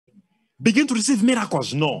begin to receive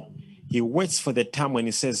miracles. No. He waits for the time when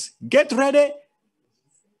he says, get ready.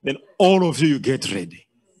 Then all of you get ready.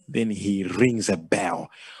 Then he rings a bell.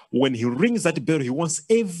 When he rings that bell, he wants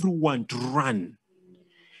everyone to run.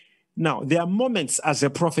 Now, there are moments as a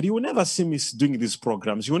prophet, you will never see me doing these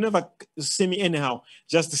programs. You will never see me anyhow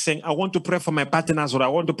just saying, I want to pray for my partners or I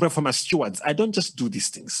want to pray for my stewards. I don't just do these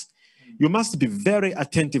things. You must be very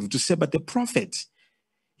attentive to say, but the prophet,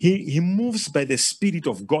 he moves by the Spirit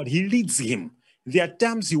of God. He leads him. There are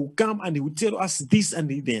times he will come and he will tell us this and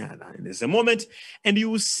there's a moment and you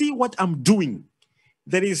will see what I'm doing.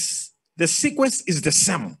 The sequence is the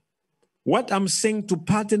same. What I'm saying to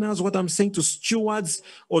partners, what I'm saying to stewards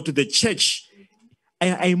or to the church,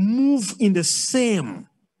 I move in the same.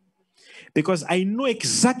 Because I know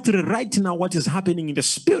exactly right now what is happening in the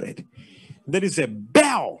spirit. There is a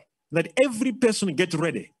bell that every person get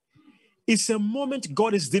ready. It's a moment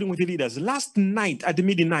God is dealing with the leaders. Last night at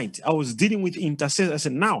midnight, I was dealing with intercessors. I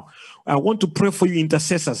said, now, I want to pray for you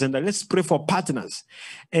intercessors and let's pray for partners.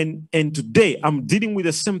 And today, I'm dealing with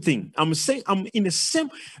the same thing. I'm saying I'm in the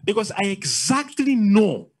same, because I exactly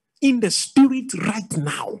know in the spirit right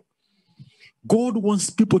now, God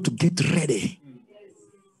wants people to get ready.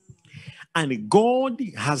 And God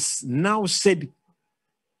has now said,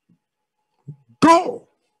 go.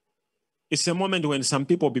 It's a moment when some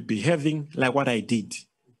people will be behaving like what I did.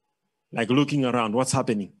 Like looking around, what's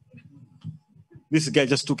happening? This guy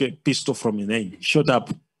just took a pistol from me and shut up.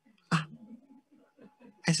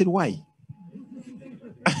 I said, why?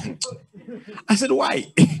 I said, why?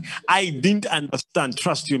 I didn't understand,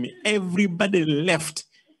 trust you me. Everybody left.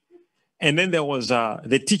 And then there was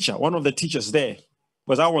the teacher, one of the teachers there,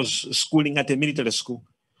 because I was schooling at a military school.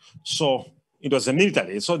 So it was a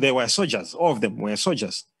military. So they were soldiers. All of them were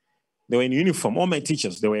soldiers. They were in uniform. All my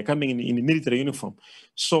teachers, they were coming in military uniform.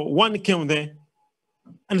 So one came there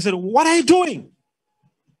and said, what are you doing?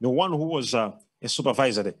 The one who was a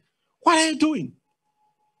supervisor there. What are you doing?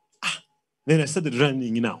 Then I started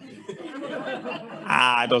running now.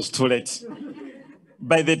 It was too late.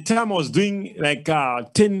 By the time I was doing like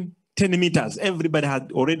 10 meters, everybody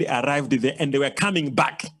had already arrived there and they were coming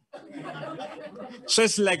back. So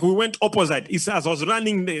it's like we went opposite. It's as I was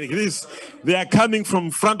running this, they are coming from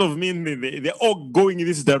front of me and they're all going in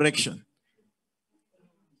this direction.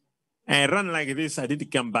 I ran like this. I didn't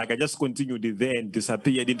come back. I just continued there and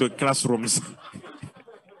disappeared into classrooms.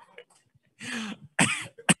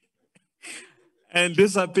 And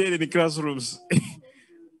disappeared in the classrooms.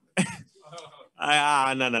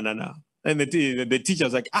 No. And the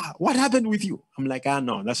teacher's like, what happened with you? I'm like,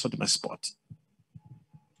 no, that's not my spot.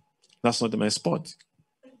 That's not my spot.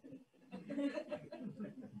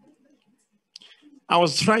 I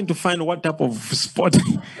was trying to find what type of sport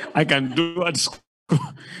I can do at school.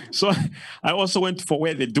 So I also went for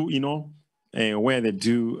where they do,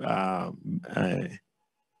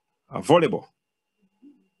 volleyball.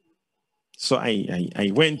 So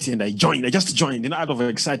I went and I joined. I just joined, out of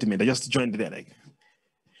excitement. I just joined there. Like,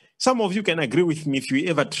 some of you can agree with me if you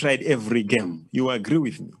ever tried every game. You agree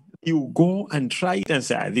with me. You go and try it and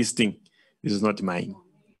say, this is not mine.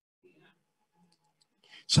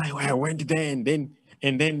 So I went there and then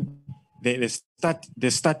they start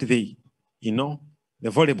the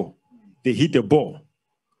volleyball. They hit the ball.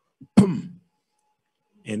 Boom.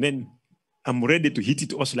 And then I'm ready to hit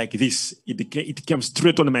it also like this. It came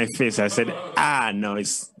straight on my face. I said, no,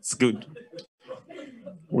 it's good.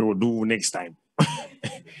 We will do next time.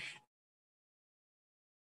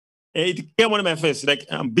 It came on my face, like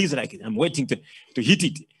I'm busy, like I'm waiting to hit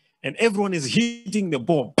it. And everyone is hitting the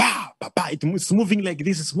ball. Bah, bah, bah. It's moving like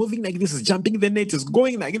this, it's moving like this, it's jumping the net, it's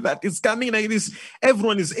going like that, it's coming like this.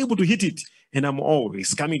 Everyone is able to hit it. And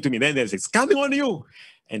it's coming to me. Then it's coming on you.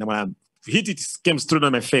 And when I hit it, it came straight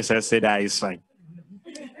on my face. I said, it's fine.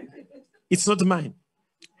 It's not mine.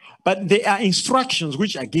 But there are instructions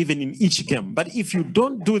which are given in each game. But if you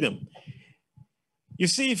don't do them, you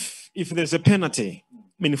see, if there's a penalty,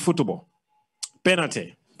 in football,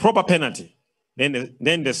 penalty, proper penalty, then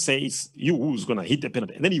they say it's you who's going to hit the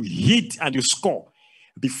penalty. And then you hit and you score.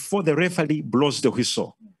 Before the referee blows the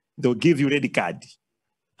whistle, they'll give you a red card.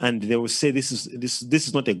 And they will say this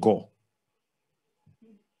is not a goal.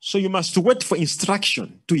 So you must wait for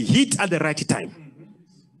instruction to hit at the right time.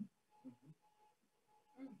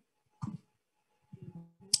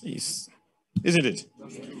 Yes. Isn't it?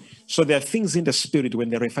 So there are things in the spirit when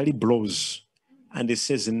the referee blows and it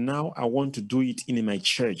says, now I want to do it in my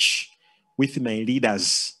church with my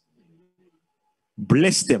leaders.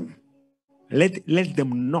 Bless them. Let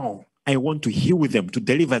them know I want to heal them, to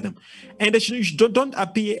deliver them. And don't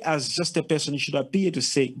appear as just a person. You should appear to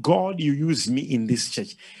say, God, you use me in this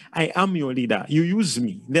church. I am your leader. You use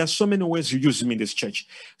me. There are so many ways you use me in this church.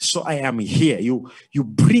 So I am here. You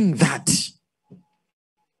bring that.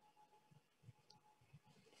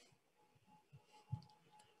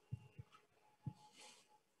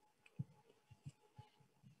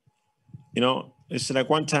 You know, it's like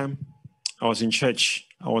one time I was in church.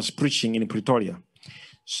 I was preaching in Pretoria.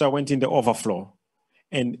 So I went in the overflow.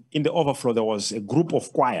 And in the overflow, there was a group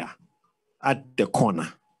of choir at the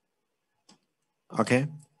corner. Okay?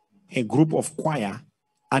 A group of choir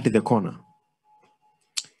at the corner.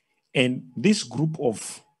 And this group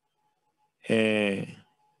of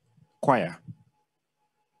choir,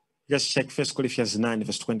 just check 1 Corinthians 9,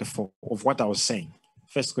 verse 24 of what I was saying.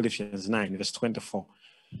 1 Corinthians 9, verse 24.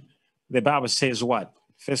 The Bible says what?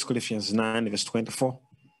 1 Corinthians 9, verse 24.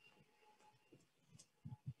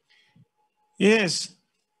 Yes.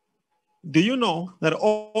 Do you know that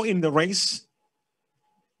all in the race,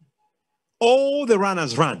 all the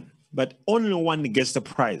runners run, but only one gets the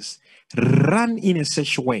prize? Run in a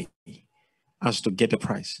such way as to get the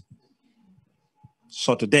prize.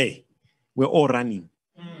 So today, we're all running,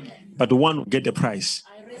 but one will get the prize.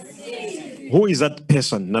 Who is that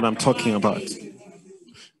person that I'm talking about?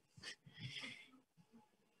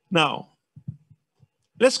 Now,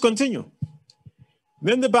 let's continue.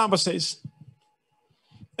 Then the Bible says,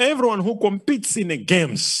 everyone who competes in the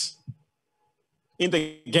games,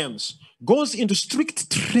 goes into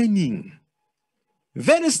strict training.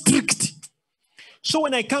 Very strict. So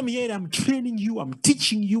when I come here, I'm training you, I'm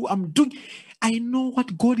teaching you, I know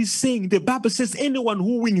what God is saying. The Bible says anyone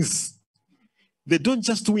who wins, they don't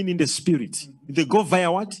just win in the spirit. They go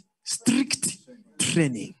via what? Strict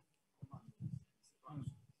training.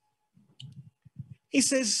 He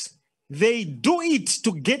says they do it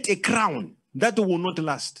to get a crown that will not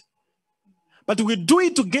last. But we do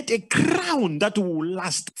it to get a crown that will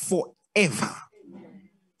last forever.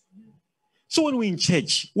 So when we're in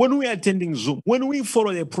church, when we're attending Zoom, when we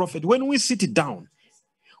follow the prophet, when we sit down,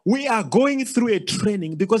 we are going through a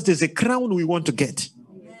training because there's a crown we want to get.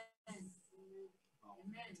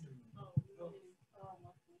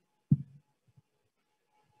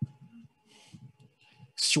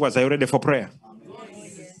 Stewards, are you ready for prayer?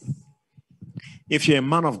 If you're a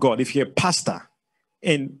man of God, if you're a pastor,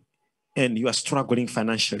 and you are struggling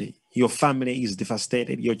financially, your family is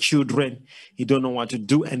devastated, your children, you don't know what to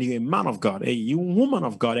do, and you're a man of God, a woman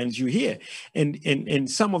of God, and you're here, and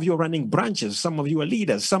some of you are running branches, some of you are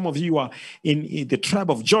leaders, some of you are in the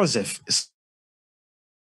tribe of Joseph.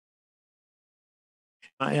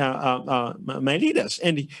 My leaders,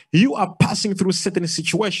 and you are passing through certain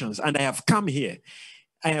situations, and I have come here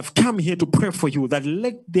to pray for you that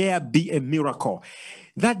let there be a miracle.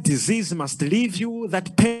 That disease must leave you.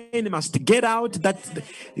 That pain must get out. That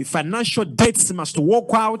financial debts must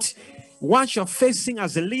walk out. What you're facing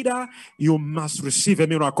as a leader, you must receive a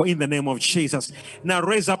miracle in the name of Jesus. Now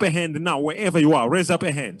raise up a hand now, wherever you are. Raise up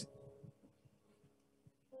a hand.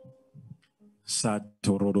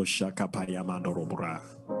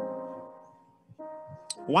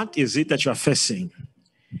 What is it that you are facing?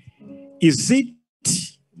 Is it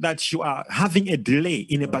that you are having a delay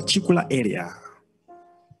in a particular area?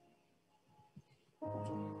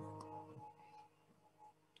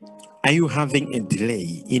 Are you having a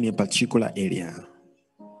delay in a particular area?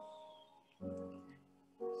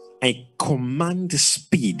 I command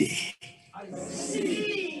speed.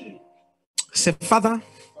 Say, Father,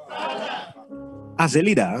 as a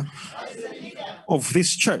leader of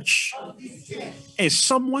this church, as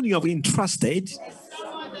someone you have entrusted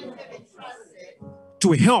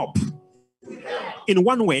to help in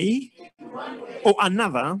one way or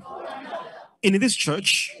another in this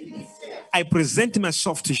church, I present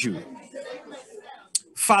myself to you.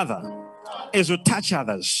 Father, as you touch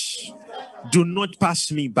others, do not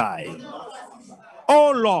pass me by.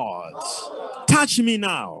 Oh Lord, touch me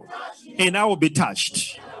now, and I will be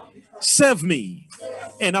touched. Save me,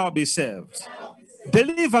 and I will be saved.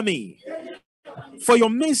 Deliver me, for your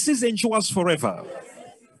mercies endures forever.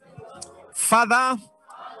 Father,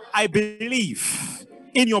 I believe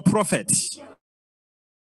in your prophet,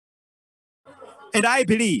 and I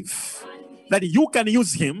believe that you can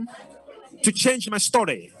use him to change my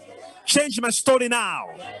story. Change my story now.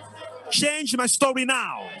 Change my story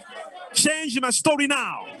now. Change my story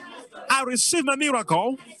now. I receive my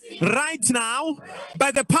miracle right now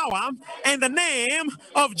by the power and the name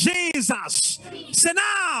of Jesus. Say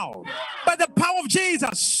now, by the power of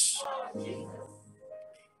Jesus.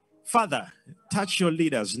 Father, touch your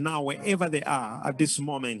leaders now wherever they are at this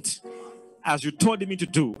moment. As you told me to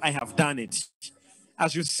do, I have done it.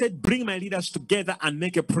 As you said, bring my leaders together and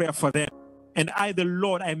make a prayer for them. And I, the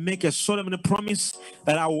Lord, I make a solemn promise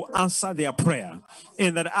that I will answer their prayer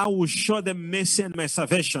and that I will show them mercy and my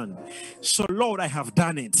salvation. So, Lord, I have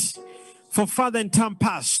done it. For Father, in time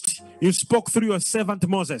past, you spoke through your servant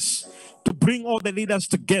Moses to bring all the leaders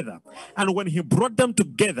together. And when he brought them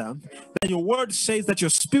together, then your word says that your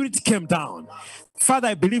spirit came down. Father,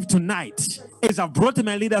 I believe tonight, as I've brought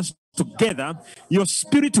my leaders together, your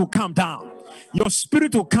spirit will come down. Your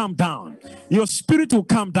spirit will come down. Your spirit will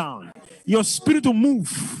come down. Your spirit will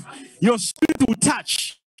move. Your spirit will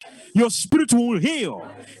touch. Your spirit will heal.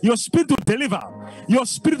 Your spirit will deliver. Your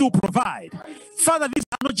spirit will provide. Father, these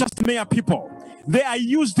are not just mere people. They are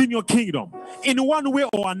used in your kingdom in one way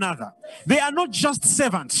or another. They are not just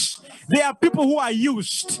servants. They are people who are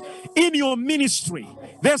used in your ministry.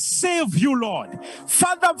 They serve you, Lord.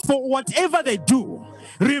 Father, for whatever they do,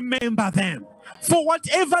 remember them. For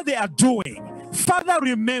whatever they are doing, Father,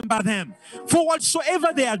 remember them. For whatsoever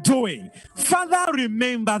they are doing, Father,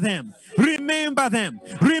 remember them. Remember them.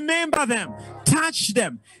 Remember them. Touch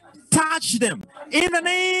them. Touch them. In the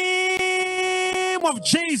name of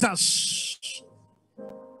Jesus.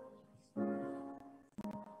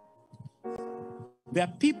 There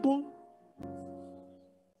are people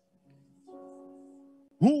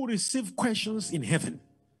who will receive questions in heaven.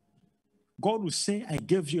 God will say, I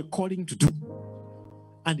gave you a calling to do,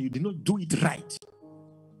 and you did not do it right.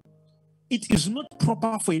 It is not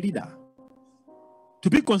proper for a leader to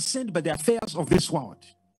be concerned by the affairs of this world.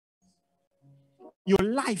 Your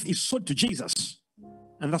life is sold to Jesus,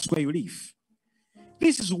 and that's where you live.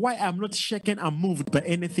 This is why I'm not shaken and moved by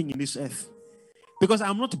anything in this earth, because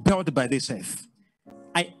I'm not bound by this earth.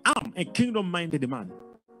 I am a kingdom-minded man,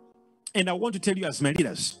 and I want to tell you as my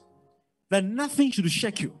leaders that nothing should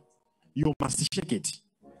shake you. You must shake it.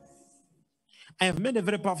 I have made a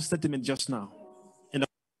very powerful statement just now. And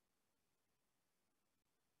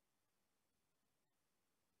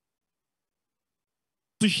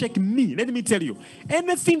to shake me, let me tell you,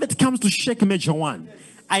 anything that comes to shake Major One,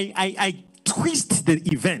 I twist the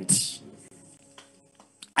event.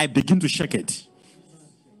 I begin to shake it.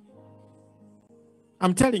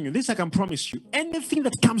 I'm telling you, this I can promise you. Anything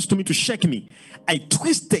that comes to me to shake me, I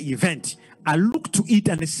twist the event. I look to it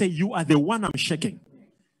and I say, you are the one I'm shaking.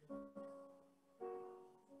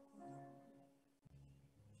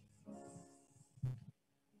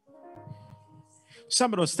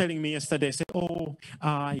 Somebody was telling me yesterday, said, oh,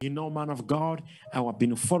 man of God, I have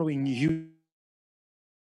been following you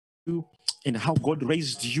and how God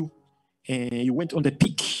raised you. And you went on the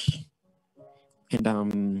peak.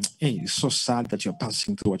 And it's so sad that you're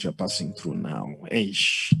passing through what you're passing through now.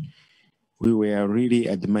 We were really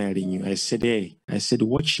admiring you. I said,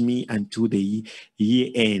 watch me until the year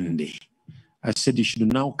end. I said, you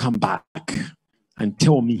should now come back and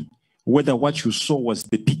tell me whether what you saw was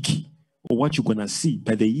the peak or what you're going to see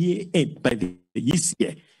by the year end, by the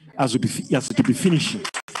year, as to be finishing.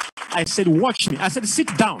 I said, watch me. I said,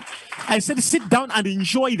 sit down. I said, sit down and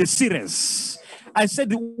enjoy the series. I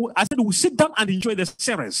said, sit down and enjoy the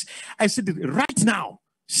series. I said, right now,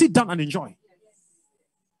 sit down and enjoy.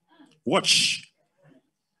 Watch.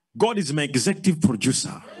 God is my executive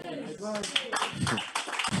producer.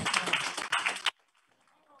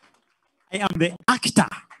 I am the actor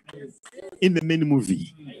in the main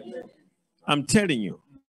movie. I'm telling you.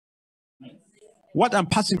 What I'm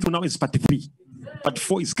passing through now is part 3. Part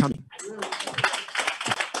 4 is coming.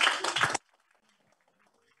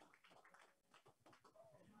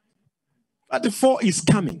 Part 4 is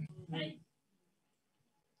coming.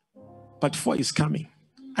 Part 4 is coming.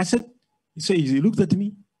 I said, so he looked at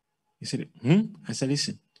me. He said, I said,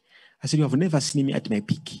 listen. I said, you have never seen me at my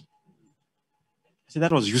peak. I said,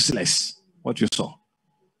 that was useless, what you saw.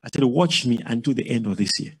 I said, watch me until the end of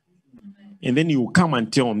this year. And then you will come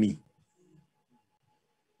and tell me.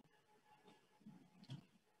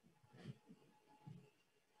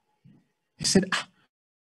 He said,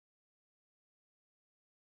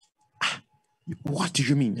 what do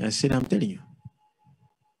you mean? I said, I'm telling you.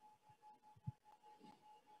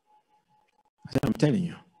 I said, I'm telling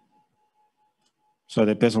you. So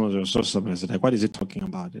the person was so surprised. Like, what is he talking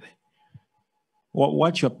about today?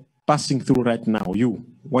 What you're passing through right now,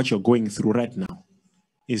 what you're going through right now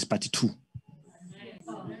is part 2.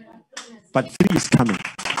 Part 3 is coming.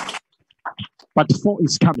 Part 4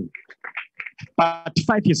 is coming. Part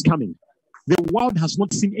 5 is coming. The world has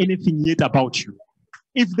not seen anything yet about you.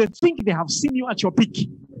 If they think they have seen you at your peak,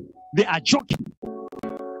 they are joking.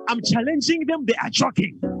 I'm challenging them, they are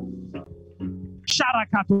joking.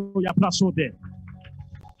 Sharakato ya prasode.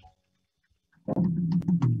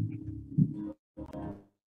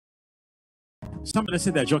 Somebody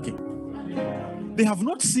said they're joking. They have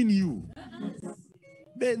not seen you.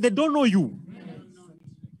 They don't know you.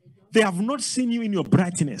 They have not seen you in your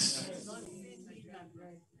brightness.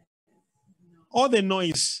 All they know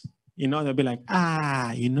is, they'll be like,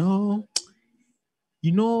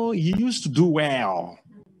 you used to do well.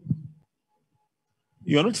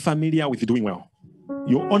 You're not familiar with doing well.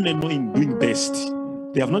 You only know in doing best.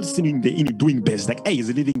 They have not seen you in doing best. Like, hey, he's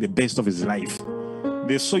living the best of his life.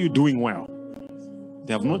 They saw you doing well.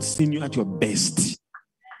 They have not seen you at your best.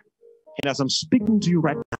 And as I'm speaking to you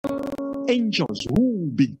right now, angels who will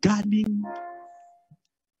be guarding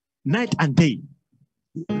night and day,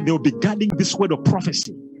 they will be guarding this word of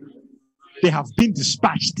prophecy. They have been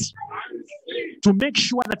dispatched to make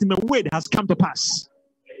sure that my word has come to pass.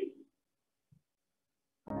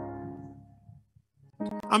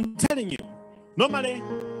 I'm telling you, normally,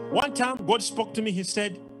 one time God spoke to me, he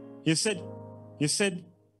said, you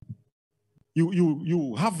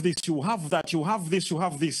have this, you have that, you have this, you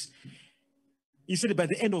have this. He said, by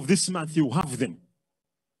the end of this month, you have them.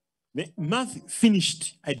 The month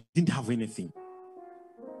finished, I didn't have anything.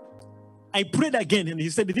 I prayed again, and he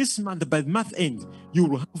said, this month, by the month end,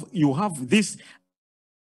 you have this.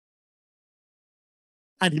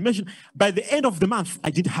 And he mentioned, by the end of the month, I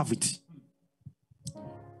didn't have it.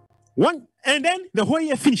 And then the whole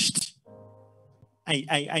year finished.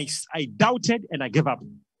 I doubted and I gave up.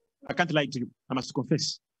 I can't lie to you. I must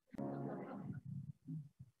confess.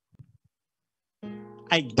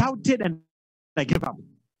 I doubted and I gave up.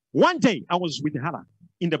 One day I was with Hannah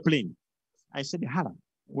in the plane. I said, Hannah,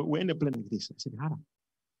 we're in the plane like this. I said, Hannah,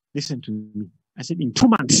 listen to me. I said, in 2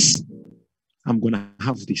 months, I'm going to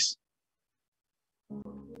have this.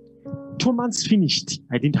 2 months finished.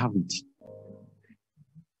 I didn't have it.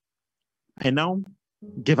 I now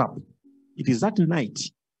gave up. It is that night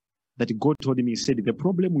that God told me, he said, the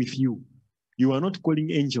problem with you, you are not calling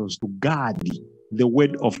angels to guard the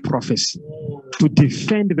word of prophecy, to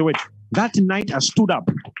defend the word. That night I stood up.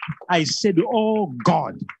 I said, oh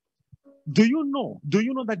God, do you know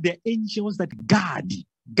that there are angels that guard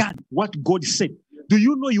what God said? Do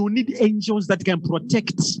you know you need angels that can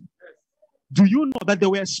protect? Do you know that there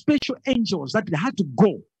were special angels that had to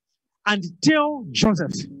go and tell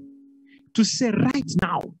Joseph to say right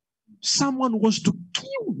now, someone wants to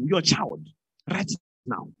kill your child right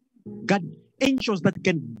now. God, angels that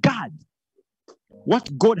can guard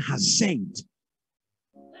what God has said.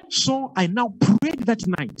 So I now prayed that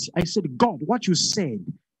night. I said, God, what you said,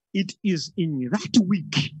 it is in that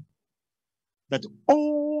week that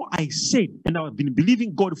all I said, and I've been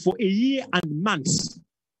believing God for a year and months,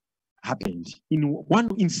 happened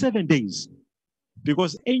in 7 days.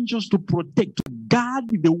 Because angels to protect, to guard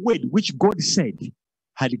the word which God said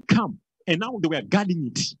had come, and now they were guarding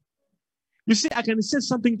it. You see, I can say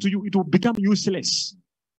something to you, it will become useless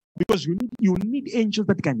because you need angels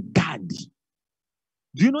that can guard.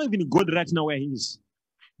 Do you know even God right now where he is?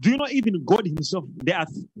 Do you know even God himself? There are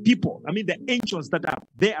people, the angels that are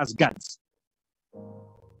there as guards.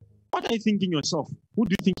 What are you thinking yourself? Who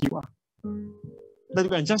do you think you are? That you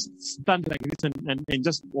can just stand like this and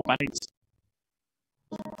just operate.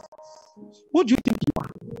 Who do you think you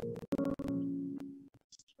are?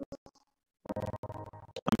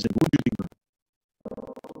 I'm saying, who do you think you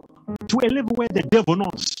are? To a level where the devil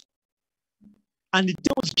knows. And it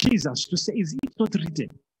tells Jesus to say, is it not written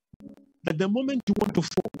that the moment you want to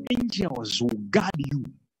fall, angels will guard you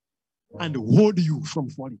and hold you from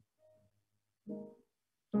falling?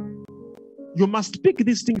 You must speak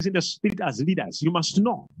these things in the spirit as leaders. You must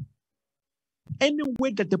know. Any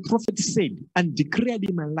word that the prophet said and declared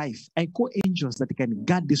in my life, I call angels that can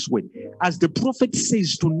guard this word. As the prophet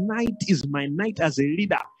says, tonight is my night as a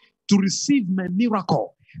leader to receive my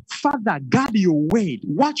miracle. Father, guard your word.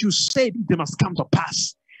 What you said, it must come to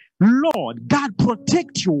pass. Lord, God,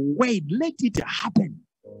 protect your word. Let it happen.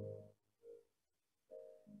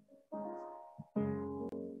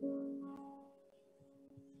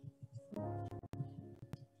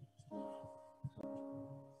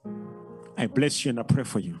 I bless you and I pray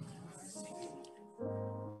for you.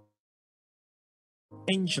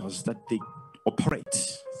 Angels that they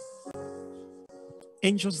operate.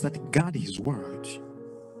 Angels that guard his word.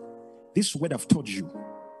 This word I've told you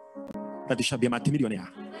that you shall be a multimillionaire.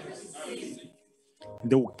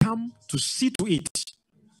 They will come to see to it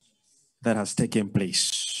that has taken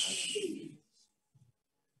place.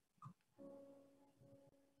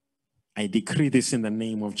 I decree this in the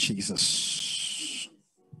name of Jesus.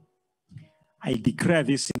 I declare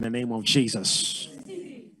this in the name of Jesus.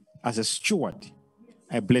 As a steward,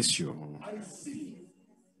 I bless you.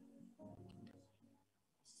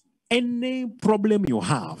 Any problem you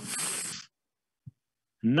have,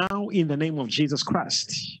 Now, in the name of Jesus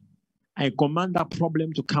Christ, I command that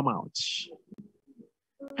problem to come out.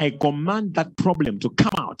 I command that problem to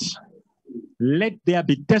come out. Let there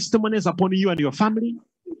be testimonies upon you and your family.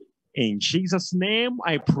 In Jesus' name,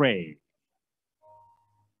 I pray.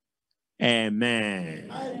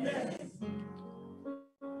 Amen. Amen.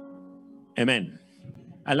 Amen.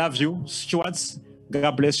 I love you, Stewards.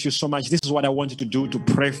 God bless you so much. This is what I wanted to do, to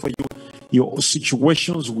pray for you. Your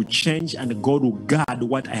situations will change and God will guard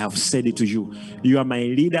what I have said it to you. You are my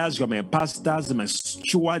leaders, you are my pastors, my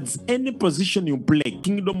stewards. Any position you play,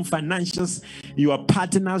 kingdom financials, you are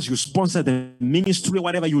partners, you sponsor the ministry,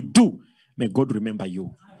 whatever you do, may God remember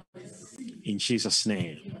you. In Jesus'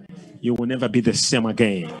 name. You will never be the same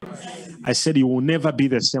again. I said you will never be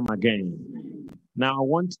the same again. Now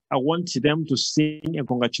I want them to sing a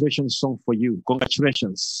congratulations song for you.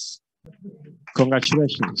 Congratulations.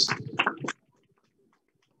 Congratulations.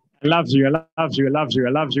 I love you. I love you. I love you.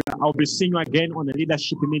 I love you. I'll be seeing you again on a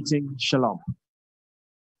leadership meeting. Shalom.